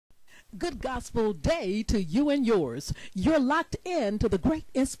Good gospel day to you and yours. You're locked in to the great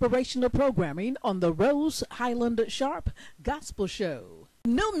inspirational programming on the Rose Highland-Sharpe Gospel Show.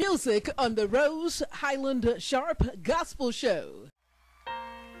 New music on the Rose Highland-Sharpe Gospel Show.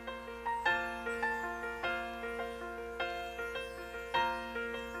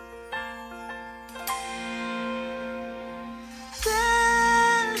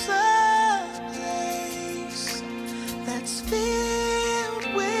 There's a place that's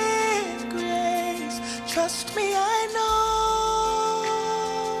filled with grace. Trust me, I know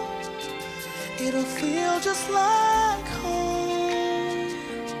it'll feel just like home.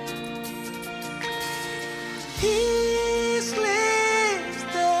 Peace lives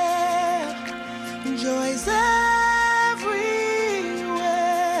there, joy's everywhere.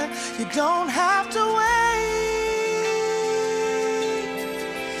 You don't have to wait.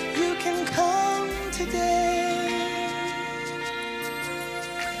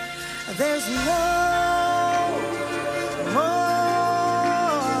 There's no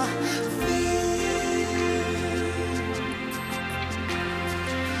more fear.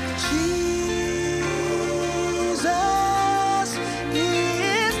 Jesus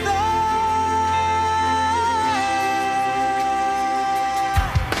is there.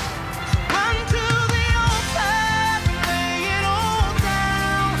 Run to the altar, lay it all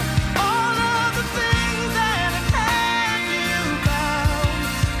down. All of the things that have had you bound.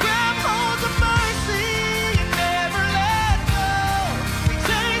 Grab hold of mercy.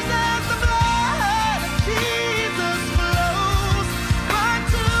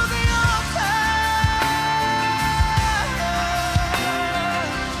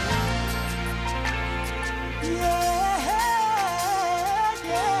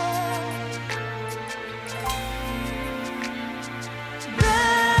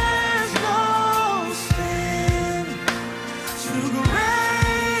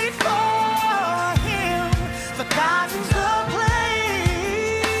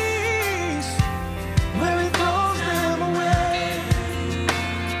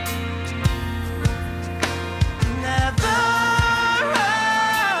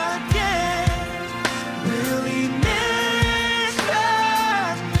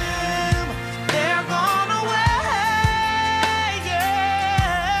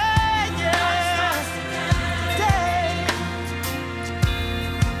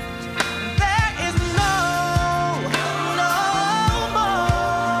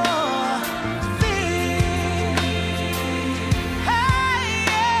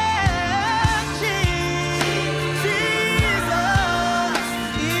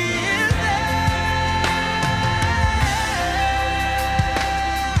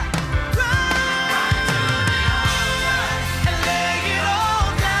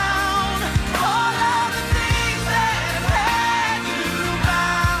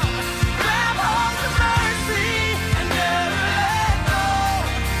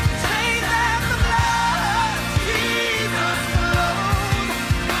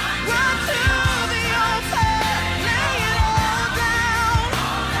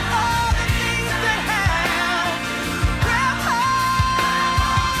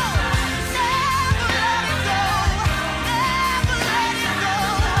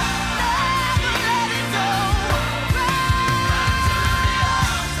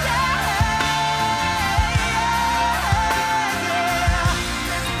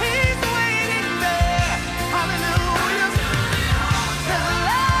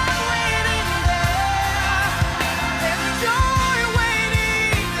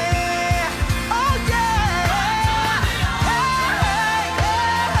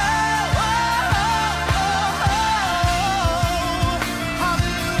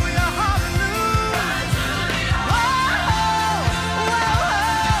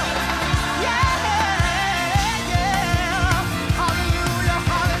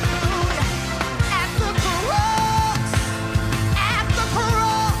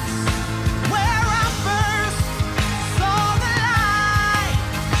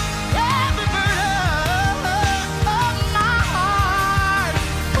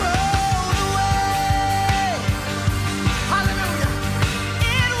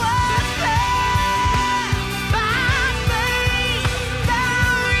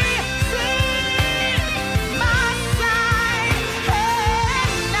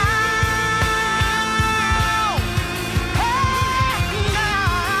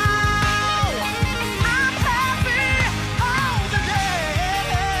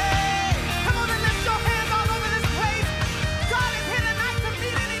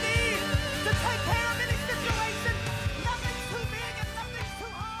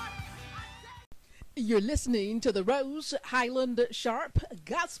 You're listening to the Rose Highland-Sharpe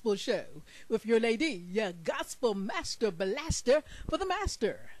Gospel Show with your lady, your gospel master blaster for the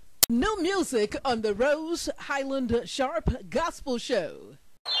master. New music on the Rose Highland-Sharpe Gospel Show.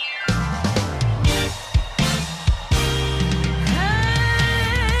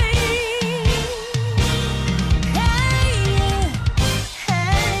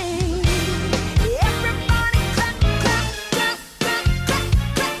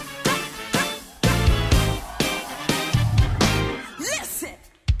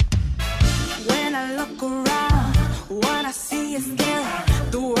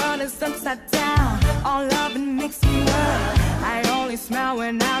 Upside down, all love and mixed world. I only smile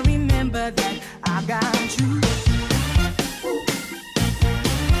when I remember that I got you.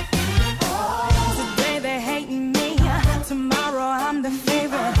 Today they're hating me, tomorrow I'm the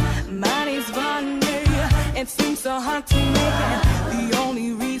favorite. Money's funny, it seems so hard to make it. The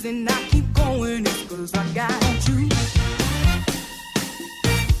only reason I keep going is 'cause I got you.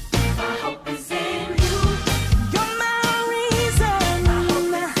 My hope is in you. You're my reason.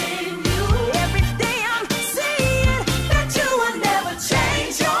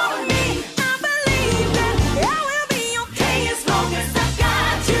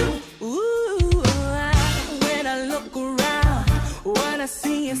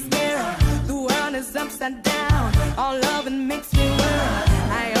 Upside down, all love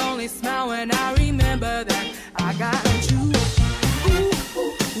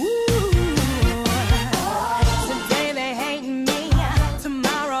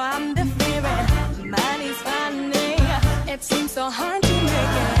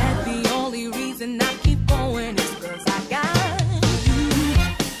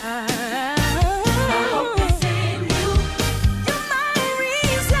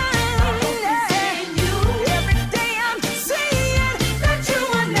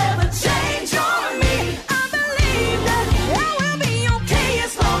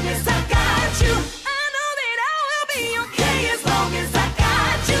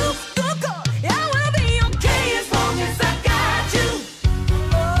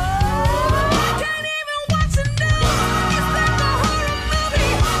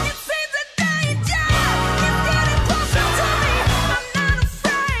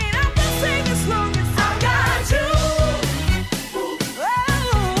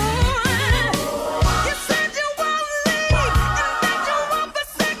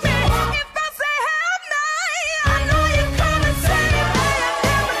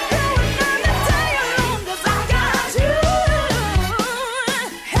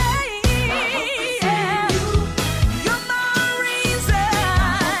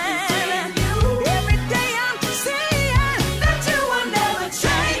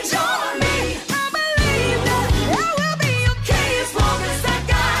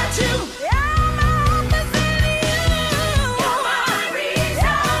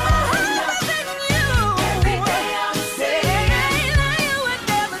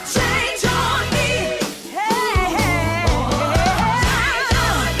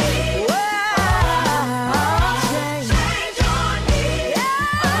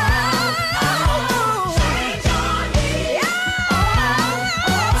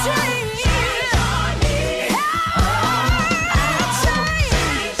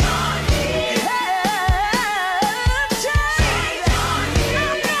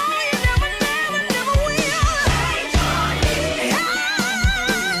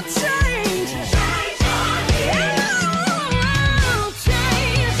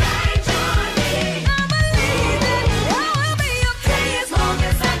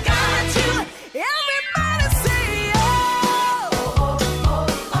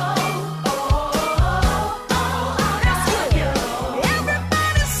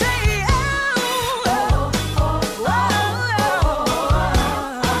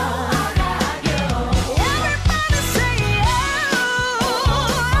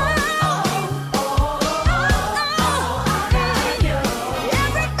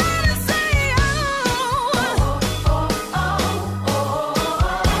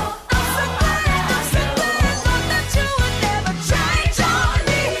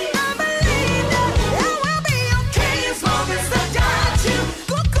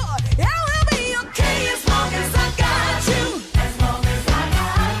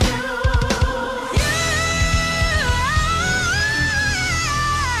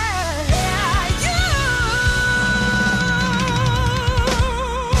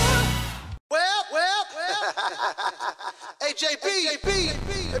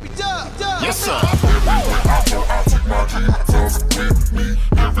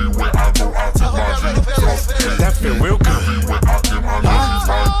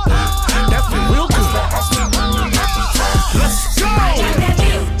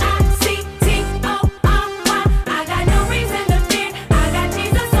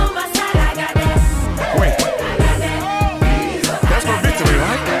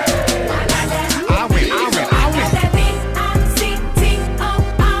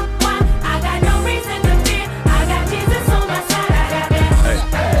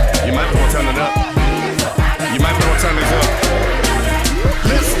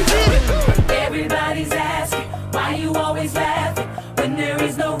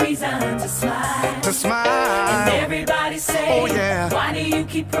to smile. And everybody say, oh yeah, why do you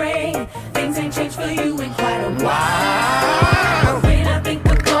keep praying? Things ain't changed for you in quite a while. wow. When I think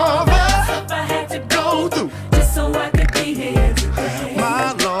of all the stuff I had to Go through, just so I could be here today.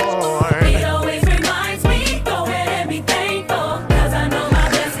 my Lord, It always reminds me, go ahead and be thankful, cause I know my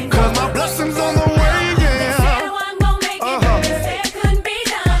blessings. cause my blessings on the way, yeah. Said I'm gonna make it, but they said it couldn't be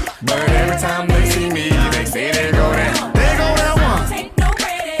done. But every time they see me, they say they go there. They go that one. Take no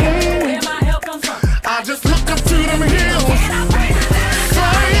credit, where my help comes from. I just look up to them hills. And I pray to them.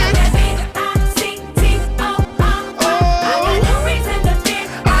 Saying, I got no reason to fear.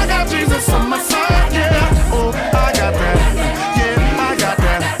 I got Jesus on my side, yeah. Oh, I got that. Yeah, I got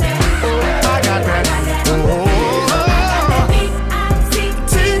that. Oh, I got that. Oh,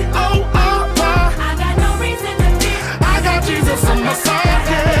 T-O-R-Y. I got no reason to fear. I got Jesus on my side,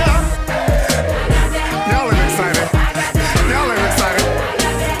 yeah. Y'all are excited. Y'all are excited.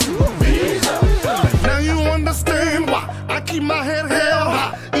 Now you understand why I keep my head held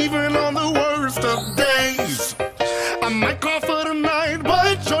high, even on the worst of days. I might cry for the night,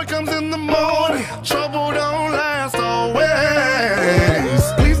 but joy comes in the morning. Trouble don't last always.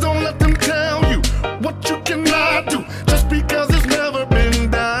 Please don't let them tell you what you cannot do, just because it's never been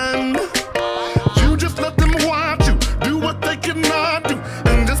done. You just let them watch you do what they cannot do,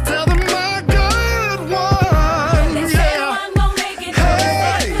 and just tell them my God won. They say Yeah. I'm gonna make it, Hey.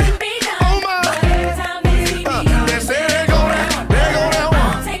 but it couldn't be done. Oh my. But every time they see me, They say they go that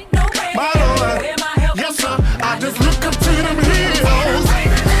one. take no credit, My Lord. where my help Yes, comes sir. from. I just look up to them hills.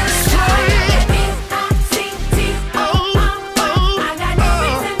 I got no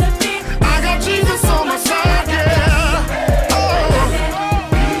reason to fear. I got Jesus on my side, yeah.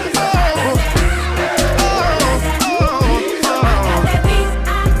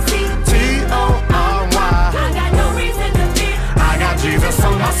 T-O-R-Y. I got no reason to fear. I got Jesus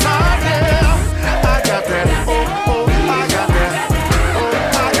on my side, yeah. I got that. Oh, I got that.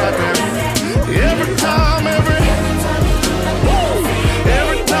 Oh, I got that. Every time, every time,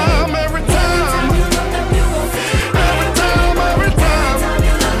 every time, every time,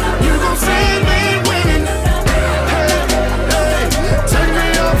 you gon' see me winning. Hey, hey, take me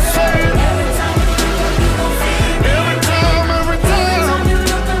up, saying. Every time, every time, every time,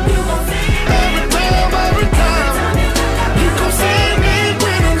 you gon' see me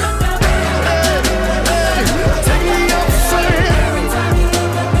winning. Hey, hey, take me up, saying.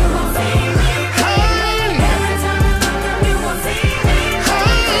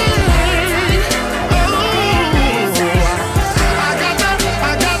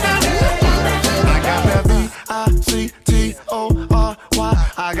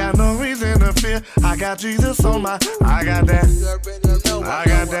 I got no reason to fear. I got Jesus on my. I got that. I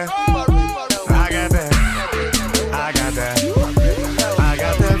got that. I got that. I got that. I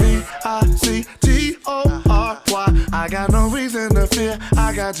got that V-I-C-T-O-R-Y. I got no reason to fear.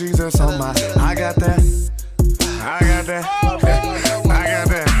 I got Jesus on my. I got that. I got that. I got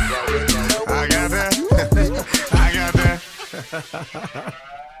that. I got that. I got that.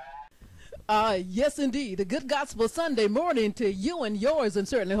 Yes, indeed. A good gospel Sunday morning to you and yours, and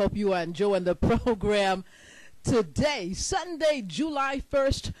certainly hope you are enjoying the program today, Sunday, July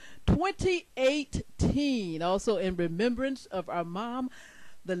 1st, 2018. Also in remembrance of our mom,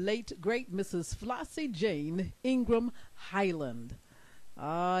 the late, great Mrs. Flossie Jane Ingram Highland.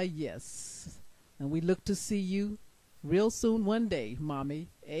 Yes. And we look to see you real soon one day, Mommy.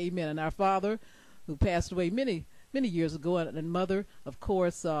 Amen. And our father, who passed away many, many years ago, and mother, of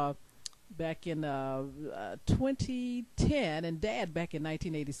course, back in 2010, and Dad back in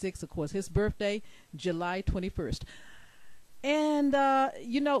 1986, of course, his birthday, July 21st. And,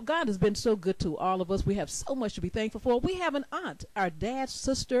 you know, God has been so good to all of us. We have so much to be thankful for. We have an aunt, our dad's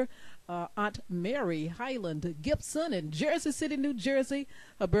sister, Aunt Mary Highland Gibson in Jersey City, New Jersey.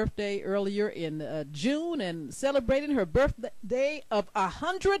 Her birthday earlier in June, and celebrating her birthday of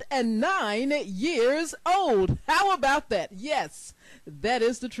 109 years old. How about that? Yes, that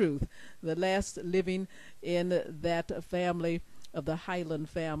is the truth. The last living in that family of the Highland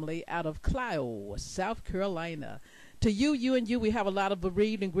family out of Clio, South Carolina. To you and you, we have a lot of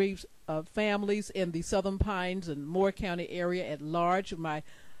bereaved and grieved families in the Southern Pines and Moore County area at large, my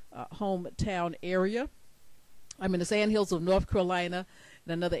hometown area. I'm in the Sandhills of North Carolina,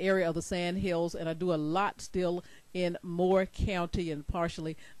 in another area of the Sandhills, and I do a lot still in Moore County and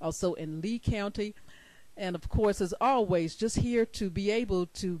partially also in Lee County. And of course, as always, just here to be able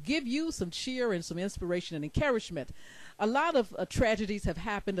to give you some cheer and some inspiration and encouragement. A lot of tragedies have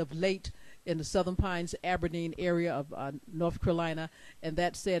happened of late in the Southern Pines, Aberdeen area of North Carolina. And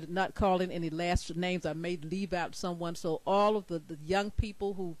that said, not calling any last names, I may leave out someone. So all of the young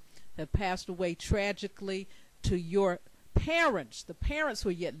people who have passed away tragically, to your parents, the parents who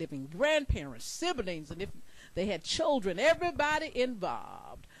are yet living, grandparents, siblings, and if they had children, everybody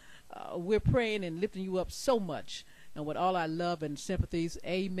involved. We're praying and lifting you up so much, and with all our love and sympathies,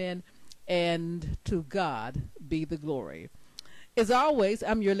 amen, and to God be the glory. As always,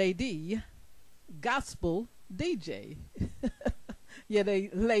 I'm your lady, gospel DJ. Yeah,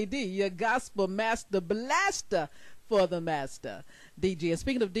 lady, your gospel master blaster for the master DJ. And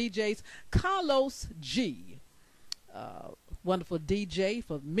speaking of DJs, Carlos G, wonderful DJ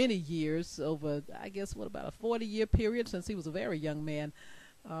for many years, over, I guess, what, about a 40-year period since he was a very young man,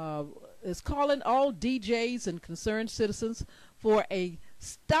 is calling all DJs and concerned citizens for a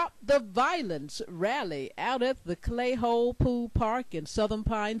Stop the Violence rally out at the Clay Hole Pool Park in Southern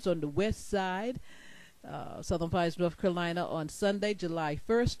Pines on the west side, Southern Pines, North Carolina, on Sunday, July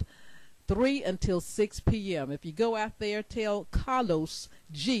 1st, 3 until 6 p.m. If you go out there, tell Carlos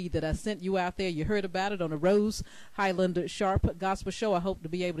G that I sent you out there. You heard about it on the Rose Highland-Sharpe Gospel Show. I hope to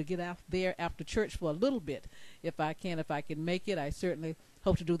be able to get out there after church for a little bit. If I can make it, I certainly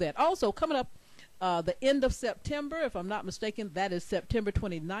hope to do that. Also, coming up the end of September, if I'm not mistaken, that is September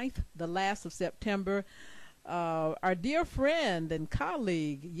 29th, the last of September. Our dear friend and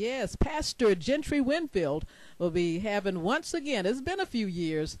colleague, yes, Pastor Gentry Winfield, will be having once again, it's been a few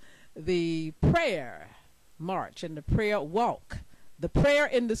years, the prayer march and the prayer walk, the prayer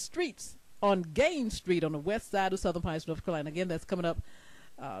in the streets on Gaines Street on the west side of Southern Pines, North Carolina. Again, that's coming up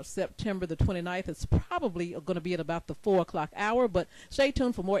September the 29th. It's probably going to be at about the 4 o'clock hour, but stay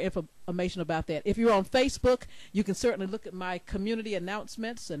tuned for more information about that. If you're on Facebook, you can certainly look at my community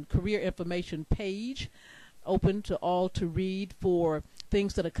announcements and career information page, open to all to read, for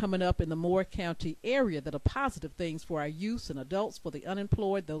things that are coming up in the Moore County area that are positive things for our youth and adults, for the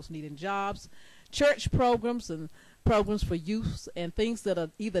unemployed, those needing jobs, church programs and programs for youth, and things that are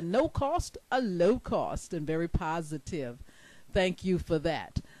either no cost or low cost and very positive. Thank you for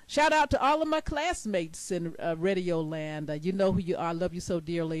that. Shout out to all of my classmates in Radio Land. You know who you are. Love you so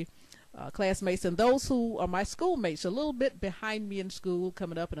dearly. Classmates and those who are my schoolmates, a little bit behind me in school,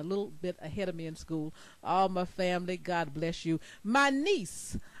 coming up, and a little bit ahead of me in school. All my family, God bless you. My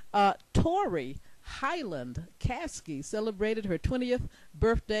niece, Tori Highland Caskey, celebrated her 20th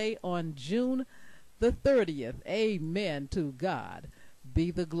birthday on June the 30th. Amen. To God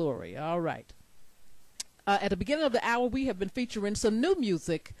be the glory. All right. At the beginning of the hour, we have been featuring some new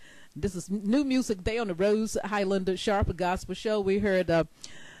music. This is New Music Day on the Rose Highland-Sharpe Gospel Show. We heard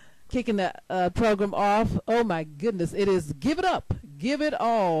kicking the program off, oh my goodness, it is Give It Up, Give It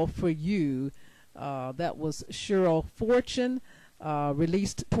All for You. That was Cheryl Fortune,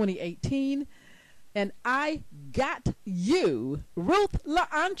 released 2018. And I Got You, Ruth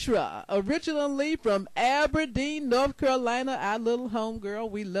LaAntra, originally from Aberdeen, North Carolina, our little homegirl.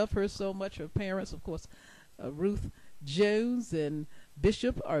 We love her so much. Her parents, of course, Ruth Jones and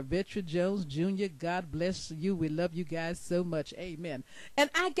Bishop Arvetra Jones Jr. God bless you. We love you guys so much. Amen.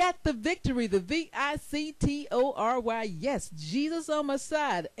 And I Got the Victory, the Victory. Yes, Jesus on My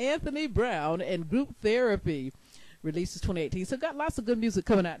Side, Anthony Brown and Group Therapy, releases 2018. So got lots of good music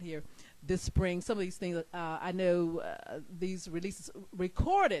coming out here this spring. Some of these things, I know these releases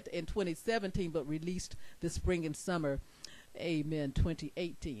recorded in 2017, but released this spring and summer. Amen.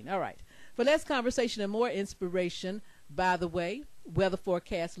 2018. All right. For less conversation and more inspiration, by the way, weather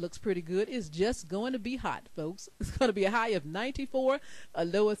forecast looks pretty good. It's just going to be hot, folks. It's going to be a high of 94, a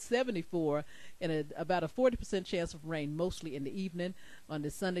low of 74, and about a 40% chance of rain, mostly in the evening on the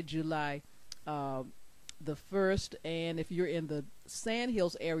Sunday, July the 1st. And if you're in the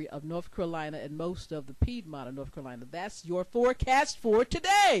Sandhills area of North Carolina and most of the Piedmont of North Carolina, that's your forecast for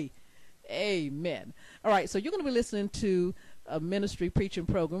today. Amen. All right, so you're going to be listening to a ministry preaching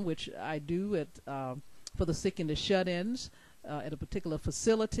program, which I do at for the sick and the shut-ins at a particular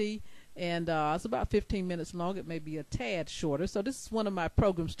facility, and it's about 15 minutes long. It may be a tad shorter. So this is one of my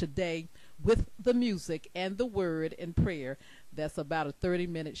programs today with the music and the word and prayer. That's about a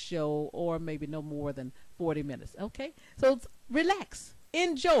 30-minute show, or maybe no more than 40 minutes. Okay, so relax,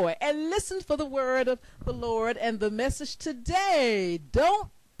 enjoy, and listen for the word of the Lord and the message today. Don't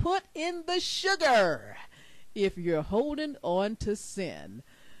put in the sugar if you're holding on to sin.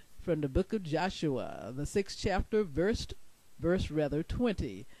 From the book of Joshua, the 6th chapter, verse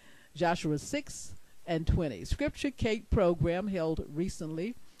 20. Joshua 6 and 20. Scripture Cake program held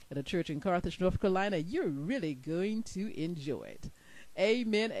recently at a church in Carthage, North Carolina. You're really going to enjoy it.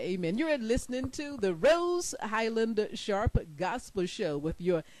 Amen, amen. You're listening to the Rose Highland-Sharpe Gospel Show with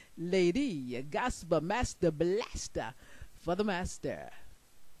your lady, Gospel Master Blaster for the Master.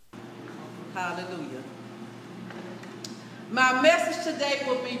 Hallelujah. My message today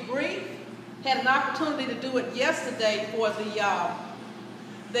will be brief. Had an opportunity to do it yesterday for the,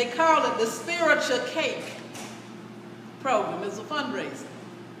 they call it the Spiritual Cake program. It's a fundraiser.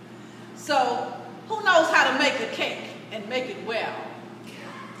 So, who knows how to make a cake and make it well?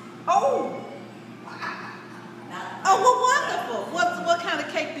 Oh! Oh, well, wonderful. What kind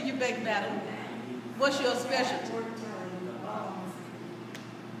of cake do you bake, madam? What's your specialty?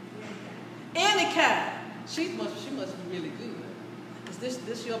 Any kind. She must be really good. Is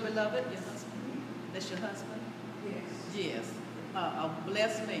this your beloved, your husband? That's your husband? Yes. Yes. A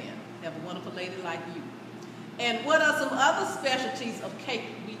blessed man. Have a wonderful lady like you. And what are some other specialties of cake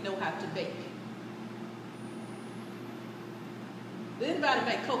we know how to bake? Does anybody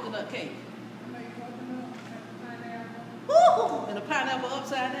make coconut cake? I make coconut and pineapple. Woo! And a pineapple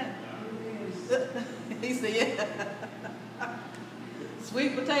upside down? Yes. He said, yeah.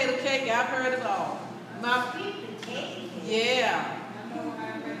 Sweet potato cake, I've heard it all. Sweet potato. Yeah. I know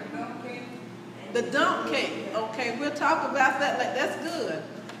how to make a dump cake. The dump cake. Okay, we'll talk about that. Like, that's good.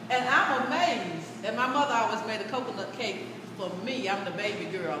 And I'm amazed. And my mother always made a coconut cake for me. I'm the baby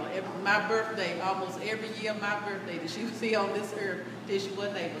girl. My birthday, almost every year my birthday that she was here on this earth till she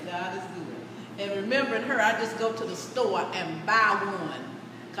wasn't able. God is good. And remembering her, I just go to the store and buy one.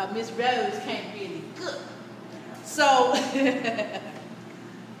 Because Miss Rose can't really cook. So,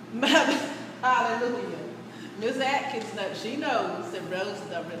 hallelujah. Miss Atkins, she knows that Rose is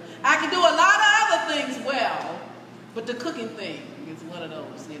not really. I can do a lot of other things well, but the cooking thing is one of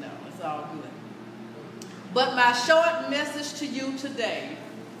those, you know, it's all good. But my short message to you today,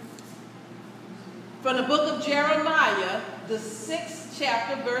 from the book of Jeremiah, the 6th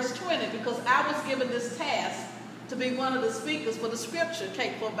chapter, verse 20, because I was given this task to be one of the speakers for the scripture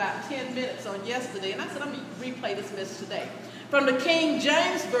cake for about 10 minutes on yesterday, and I said, let me replay this message today. From the King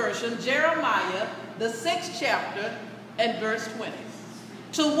James Version, Jeremiah, the 6th chapter, and verse 20.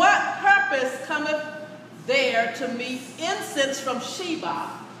 To what purpose cometh there to me incense from Sheba,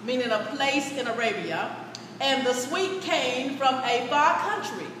 meaning a place in Arabia, and the sweet cane from a far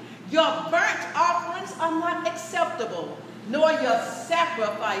country? Your burnt offerings are not acceptable, nor your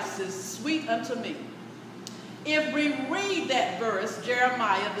sacrifices sweet unto me. If we read that verse,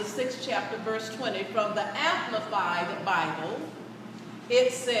 Jeremiah, the 6th chapter, verse 20, from the Amplified Bible,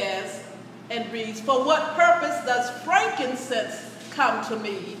 it says and reads, for what purpose does frankincense come to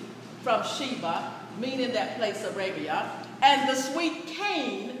me from Sheba, meaning that place Arabia, and the sweet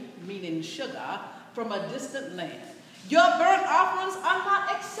cane, meaning sugar, from a distant land? Your burnt offerings are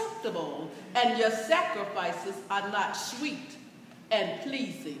not acceptable, and your sacrifices are not sweet and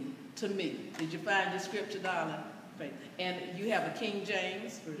pleasing to me. Did you find the scripture, darling? And you have a King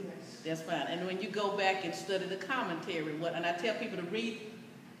James? Yes. That's fine. And when you go back and study the commentary, and I tell people to read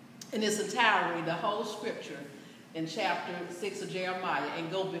in its entirety the whole scripture in chapter 6 of Jeremiah,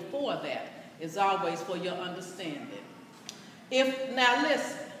 and go before that, is always for your understanding. Now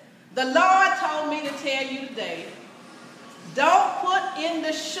listen, the Lord told me to tell you today, don't put in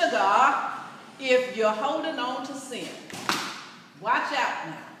the sugar if you're holding on to sin. Watch out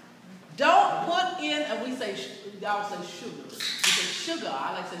now. Don't put in, and we say, y'all say sugar. We say sugar,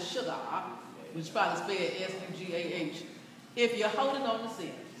 I like to say sugar, which is probably spelled S-U-G-A-H, if you're holding on to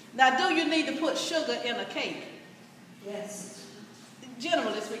sin. Now, do you need to put sugar in a cake? Yes.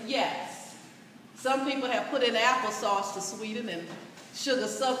 Generally, yes. Some people have put in applesauce to sweeten and sugar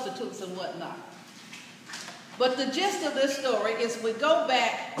substitutes and whatnot. But the gist of this story is we go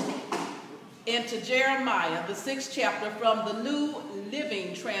back into Jeremiah, the 6th chapter, from the New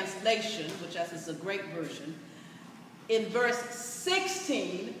Living Translation, which is a great version, in verse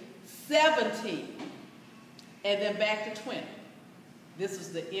 16, 17, and then back to 20. This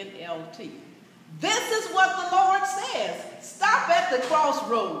is the NLT. This is what the Lord says. Stop at the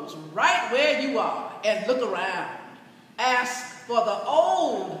crossroads right where you are and look around. Ask for the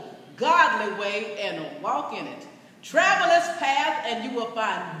old godly way and walk in it. Travel its path and you will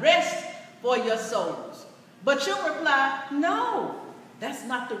find rest for your souls. But you reply, no, that's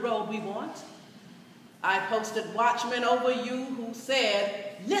not the road we want. I posted watchmen over you who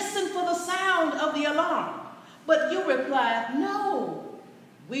said, listen for the sound of the alarm. But you replied, no,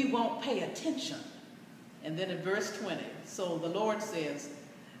 we won't pay attention. And then in verse 20, so the Lord says,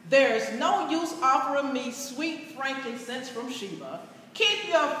 there is no use offering me sweet frankincense from Sheba. Keep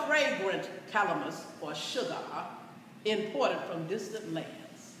your fragrant calamus or sugar imported from distant lands.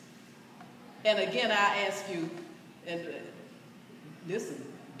 And again, I ask you, and listen,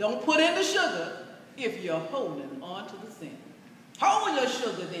 don't put in the sugar if you're holding on to the sin. Hold your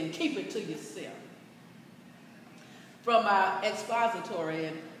sugar then, keep it to yourself. From our expository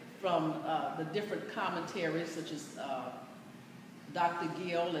and from the different commentaries such as Dr.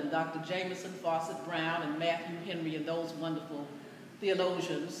 Gill and Dr. Jameson Fawcett Brown and Matthew Henry and those wonderful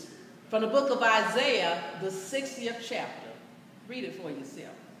theologians from the book of Isaiah, the 60th chapter. Read it for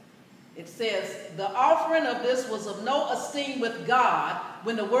yourself. It says, the offering of this was of no esteem with God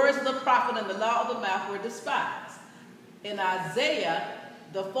when the words of the prophet and the law of the mouth were despised. In Isaiah,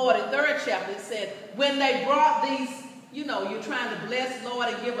 the 43rd chapter, it said, when they brought these, you know, you're trying to bless Lord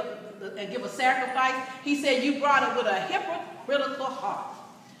and give a sacrifice, he said you brought it with a hypocritical heart.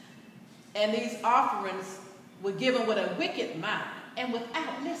 And these offerings were given with a wicked mind and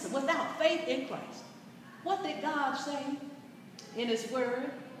without faith in Christ. What did God say in his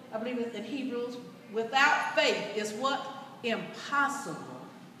word? I believe it's in Hebrews. Without faith is what? Impossible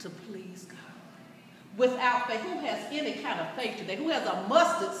to please God. Without faith. Who has any kind of faith today? Who has a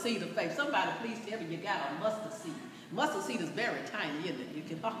mustard seed of faith? Somebody please tell me you got a mustard seed. Mustard seed is very tiny, isn't it? You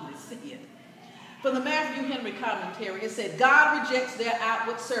can hardly see it. From the Matthew Henry commentary, it said, God rejects their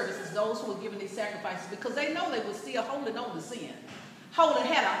outward services, those who are giving these sacrifices, because they know they were still holding on to sin. Had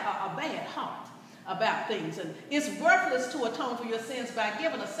a bad heart about things. And it's worthless to atone for your sins by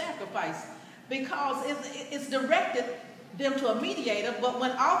giving a sacrifice, because it's directed them to a mediator, but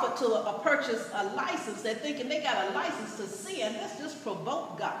when offered to purchase a license, they're thinking they got a license to sin. Let's just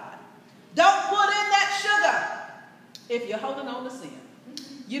provoke God. Don't put in that sugar if you're holding on to sin.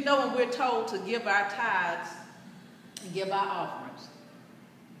 You know, when we're told to give our tithes and give our offerings,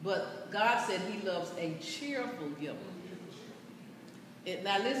 but God said he loves a cheerful giver.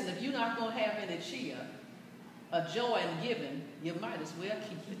 Now listen, if you're not going to have any cheer, a joy in giving, you might as well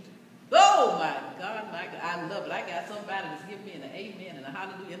keep it. Oh my God, I love it. I got somebody that's giving me an amen and a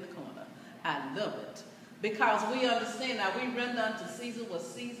hallelujah in the corner. I love it. Because we understand now we render unto Caesar what's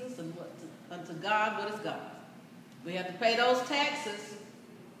Caesar's and unto God what is God's. We have to pay those taxes.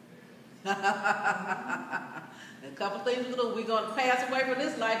 A couple things we're going to pass away from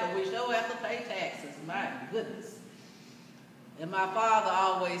this life, but we sure have to pay taxes. My goodness. And my father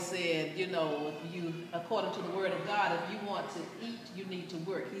always said, you know, if you, according to the word of God, if you want to eat, you need to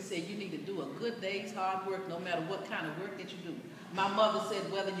work. He said you need to do a good day's hard work no matter what kind of work that you do. My mother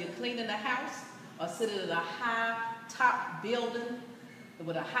said whether you're cleaning the house or sitting in a high top building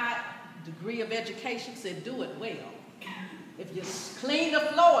with a high degree of education, said do it well. If you clean the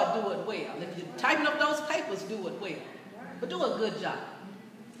floor, do it well. If you tighten up those papers, do it well. But do a good job.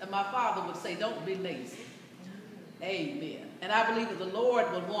 And my father would say, don't be lazy. Amen. And I believe that the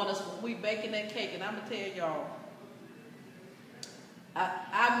Lord would want us when we baking that cake. And I'm going to tell y'all,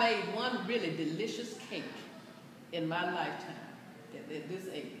 I made one really delicious cake in my lifetime at this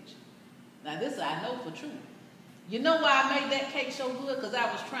age. Now this I know for true. You know why I made that cake so good? Because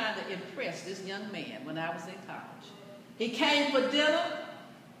I was trying to impress this young man when I was in college. He came for dinner.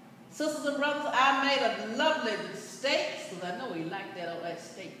 Sisters and brothers, I made a lovely steak, because I know he liked that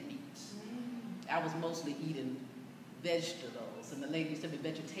steak meat. I was mostly eating vegetables, and the ladies said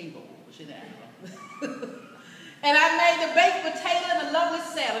vegetables, you know. And I made the baked potato and a lovely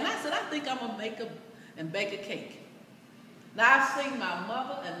salad. And I said, I think I'm going to make bake a cake. Now, I've seen my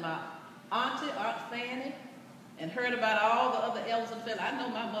mother and my auntie, Aunt Fanny, and heard about all the other elders and family. I know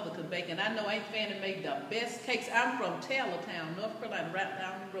my mother could bake, and I know Aunt Fanny made the best cakes. I'm from Taylortown, North Carolina, right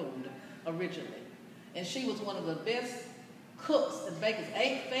down the road originally. And she was one of the best cooks and bakers.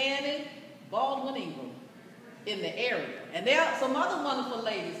 Aunt Fanny, Baldwin Ingram, in the area. And there are some other wonderful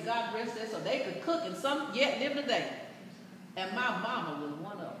ladies, God rest their soul, they could cook, and some yet live today. And my mama was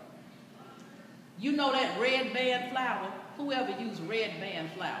one of them. You know that red band flour? Whoever used red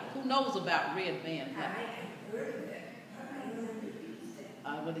band flour? Who knows about red band flour?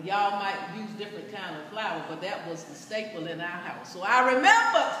 But y'all might use different kind of flour, but that was the staple in our house. So I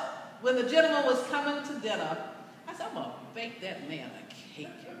remembered when the gentleman was coming to dinner, I said, I'm going to bake that man a cake.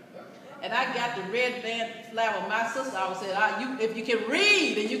 And I got the red band flour. My sister always said, if you can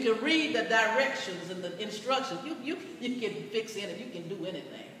read, and you can read the directions and the instructions, you can fix anything, you can do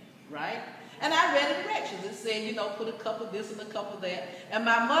anything, right? And I read the directions. It said, you know, put a cup of this and a cup of that. And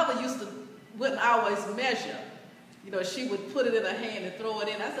my mother wouldn't always measure. You know, she would put it in her hand and throw it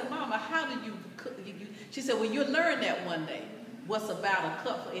in. I said, Mama, how do you cook? She said, well, you'll learn that one day. What's about a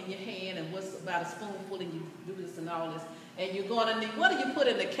cup in your hand and what's about a spoonful, and you do this and all this. And you're going to need, what do you put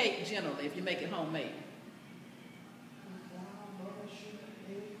in the cake generally if you make it homemade?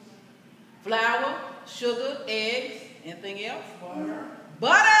 Flour, sugar, eggs, anything else?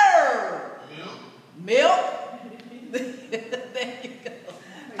 Butter. Milk. There you go.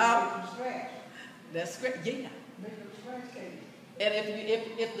 That's great. Yeah. And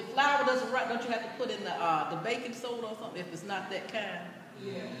if the flour doesn't right, don't you have to put in the baking soda or something if it's not that kind?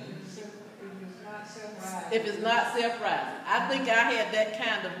 Yeah. If it's not not self-rising. If it's not self-rising. I think I had that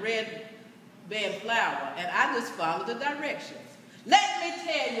kind of red band flour, and I just followed the directions. Let me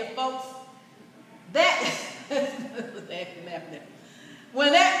tell you, folks, that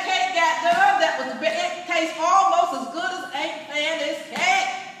when that cake got done, it tastes almost as good as Aunt Fanny's cake.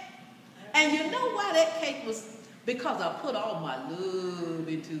 And you know why that cake was? Because I put all my love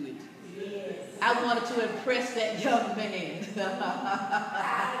into it. Yes. I wanted to impress that young man.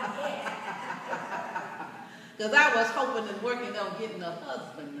 Because I was hoping and working on getting a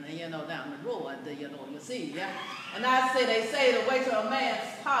husband, down the road, you see, yeah. And they say the way to a man's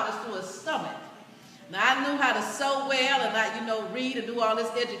heart is through his stomach. Now, I knew how to sew well and I, read and do all this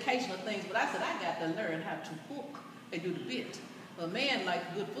educational things, but I said, I got to learn how to cook and do the bit. A man likes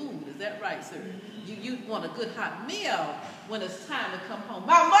good food, is that right, sir? You want a good hot meal when it's time to come home.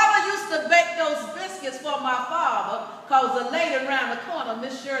 My mother used to bake those biscuits for my father, because the lady around the corner,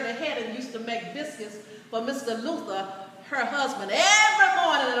 Miss Shirley Hedden, used to make biscuits for Mr. Luther, her husband, every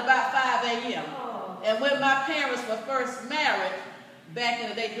morning at about 5 a.m. Oh. And when my parents were first married, back in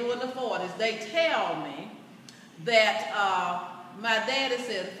the day, during the 40s, they tell me that my daddy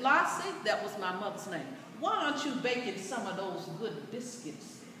said, Flossie, that was my mother's name, why aren't you baking some of those good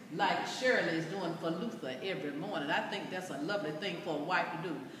biscuits like Shirley is doing for Luther every morning? I think that's a lovely thing for a wife to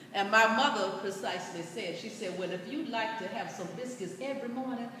do. And my mother precisely said, she said, well, if you'd like to have some biscuits every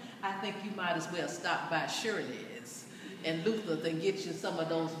morning, I think you might as well stop by Shirley's and Luther and get you some of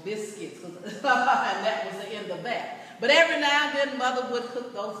those biscuits. And that was the end of that. But every now and then, Mother would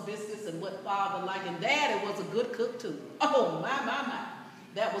cook those biscuits and what Father liked. And Daddy was a good cook, too. Oh, my.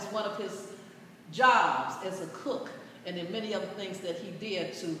 That was one of his jobs as a cook, and then many other things that he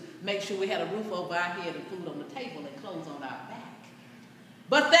did to make sure we had a roof over our head and food on the table and clothes on our back.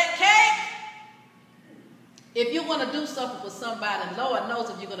 But that cake, if you want to do something for somebody, and Lord knows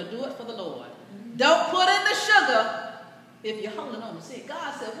if you're going to do it for the Lord, don't put in the sugar if you're holding on to sin.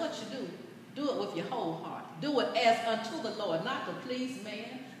 God said, what you do it with your whole heart. Do it as unto the Lord, not to please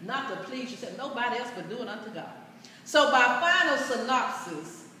man, not to please yourself, nobody else but do it unto God. So by final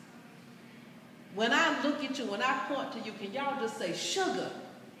synopsis, when I look at you, when I point to you, can y'all just say sugar?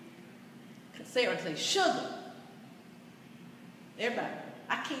 Sarah say sugar. Everybody,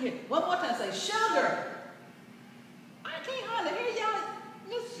 I can't hear. One more time, say sugar. I can't hardly hear y'all.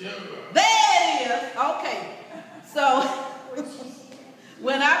 Sugar. There it is. Okay. So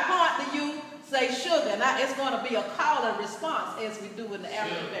when I point to you, say sugar. Now it's going to be a call and response as we do in the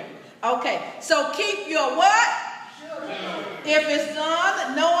African American. Okay. So keep your what? If it's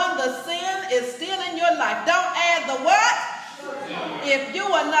done, knowing the sin is still in your life. Don't add the what? If you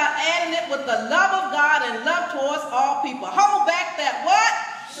are not adding it with the love of God and love towards all people. Hold back that what?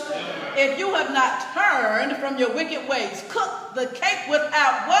 If you have not turned from your wicked ways. Cook the cake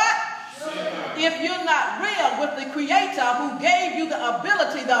without what? If you're not real with the Creator who gave you the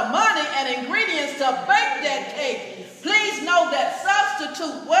ability, the money, and ingredients to bake that cake, please know that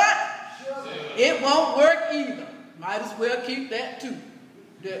substitute what? It won't work either. Might as well keep that too.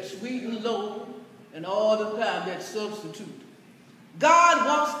 That sweet and low and all the time that substitute. God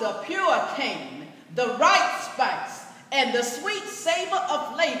wants the pure cane, the right spice, and the sweet savor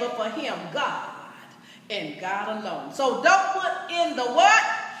of flavor for him, God, and God alone. So don't put in the what?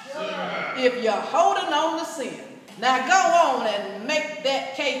 If you're holding on to sin. Now go on and make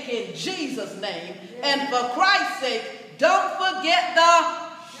that cake in Jesus' name. And for Christ's sake, don't forget the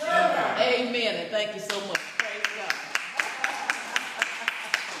amen. And thank you so much.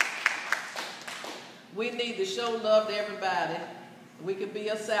 We need to show love to everybody. We can be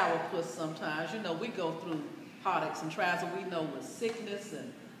a sourpuss sometimes. We go through heartaches and trials, and we know with sickness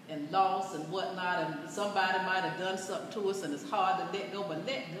and loss and whatnot, and somebody might have done something to us, and it's hard to let go, but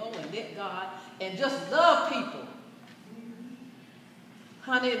let go and let God, and just love people.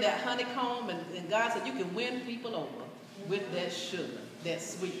 Honey, that honeycomb, and God said you can win people over with that sugar, that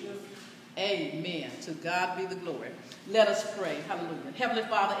sweet. Amen. To God be the glory. Let us pray. Hallelujah. Heavenly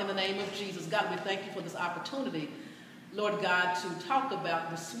Father, in the name of Jesus, God, we thank you for this opportunity, Lord God, to talk about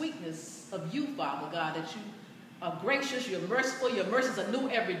the sweetness of you, Father God, that you are gracious, you're merciful, your mercies are new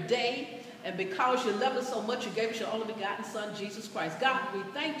every day, and because you loved us so much, you gave us your only begotten Son, Jesus Christ. God, we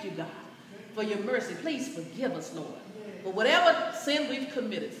thank you, God, for your mercy. Please forgive us, Lord, for whatever sin we've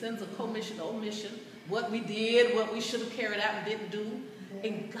committed, sins of commission, omission, what we did, what we should have carried out and didn't do.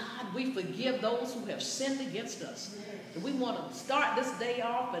 And God, we forgive those who have sinned against us. And we want to start this day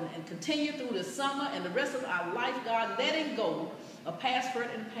off and continue through the summer and the rest of our life, God, letting go of past hurt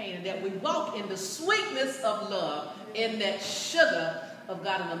and pain, and that we walk in the sweetness of love, in that sugar of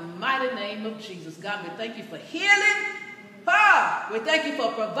God, in the mighty name of Jesus. God, we thank you for healing. We thank you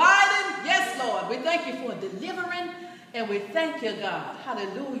for providing. Yes, Lord. We thank you for delivering. And we thank you, God,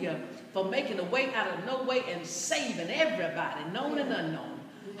 hallelujah, for making a way out of no way and saving everybody, known and unknown.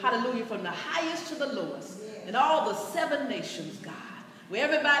 Hallelujah, from the highest to the lowest. In all the 7 nations, God, where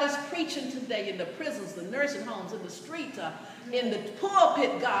everybody's preaching today in the prisons, the nursing homes, in the streets, in the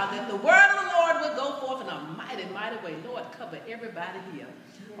pulpit, God, that the word of the Lord will go forth in a mighty, mighty way. Lord, cover everybody here.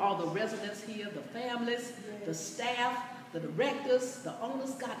 All the residents here, the families, the staff, the directors, the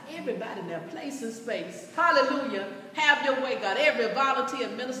owners, God, everybody in their place and space. Hallelujah. Have your way, God. Every volunteer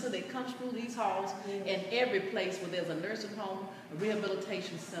minister that comes through these halls and every place where there's a nursing home, a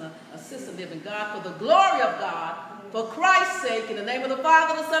rehabilitation center, assisted living, God, for the glory of God, for Christ's sake, in the name of the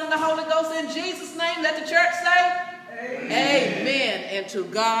Father, the Son, and the Holy Ghost, in Jesus' name, let the church say, Amen. And to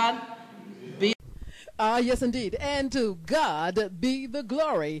God be. Yes, indeed. And to God be the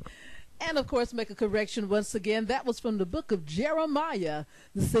glory. And, of course, make a correction once again. That was from the book of Jeremiah,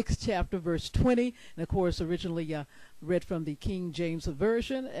 the 6th chapter, verse 20. And, of course, originally read from the King James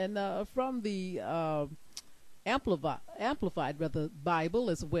Version and from the Amplified Bible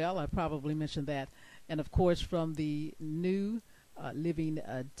as well. I probably mentioned that. And, of course, from the New Living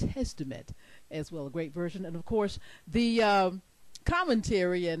Testament as well, a great version. And, of course, the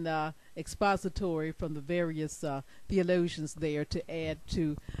commentary and expository from the various theologians there to add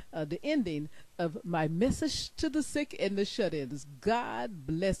to the ending of my message to the sick and the shut-ins. God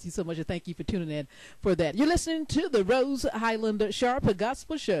bless you so much, and thank you for tuning in for that. You're listening to the Rose Highland-Sharpe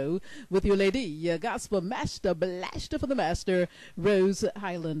Gospel Show with your lady, Gospel Master, Blaster for the Master, Rose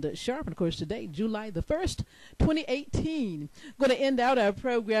Highland-Sharpe. And, of course, today, July the 1st, 2018. Going to end out our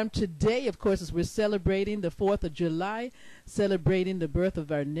program today, of course, as we're celebrating the 4th of July, celebrating the birth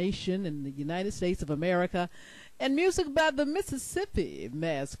of our nation in the United States of America. And music by the Mississippi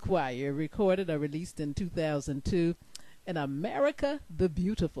Mass Choir, recorded or released in 2002. And America the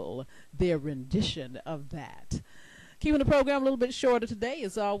Beautiful, their rendition of that. Keeping the program a little bit shorter today,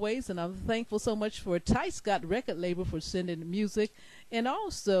 as always, and I'm thankful so much for Ty Scott Record Label for sending music, and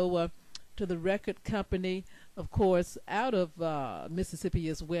also to the record company, of course, out of Mississippi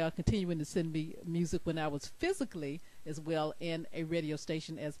as well, continuing to send me music when I was physically as well in a radio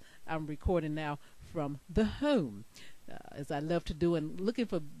station, as I'm recording now from the home, as I love to do, and looking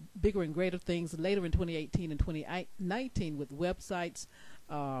for bigger and greater things later in 2018 and 2019 with websites,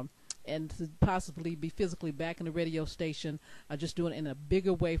 and to possibly be physically back in the radio station, just doing it in a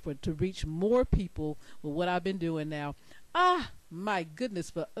bigger way to reach more people with what I've been doing now. My goodness,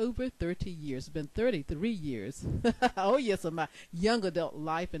 for over 30 years. It's been 33 years. Oh, yes, in my young adult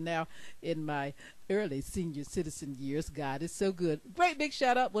life, and now in my early senior citizen years. God is so good. Great big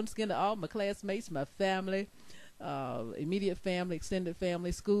shout out once again to all my classmates, my family, immediate family, extended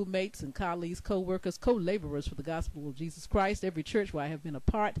family, schoolmates and colleagues, co-workers, co-laborers for the gospel of Jesus Christ, every church where I have been a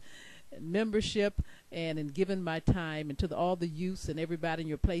part, membership, and in giving my time, and to all the youths and everybody in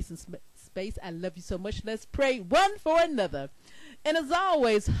your place and space. I love you so much. Let's pray one for another. And as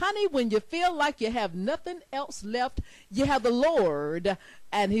always, honey, when you feel like you have nothing else left, you have the Lord,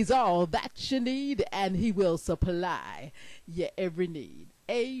 and he's all that you need, and he will supply your every need.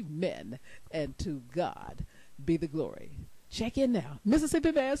 Amen. And to God be the glory. Check in now.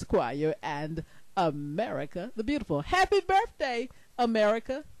 Mississippi Mass Choir and America the Beautiful. Happy birthday,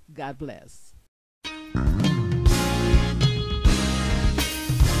 America. God bless.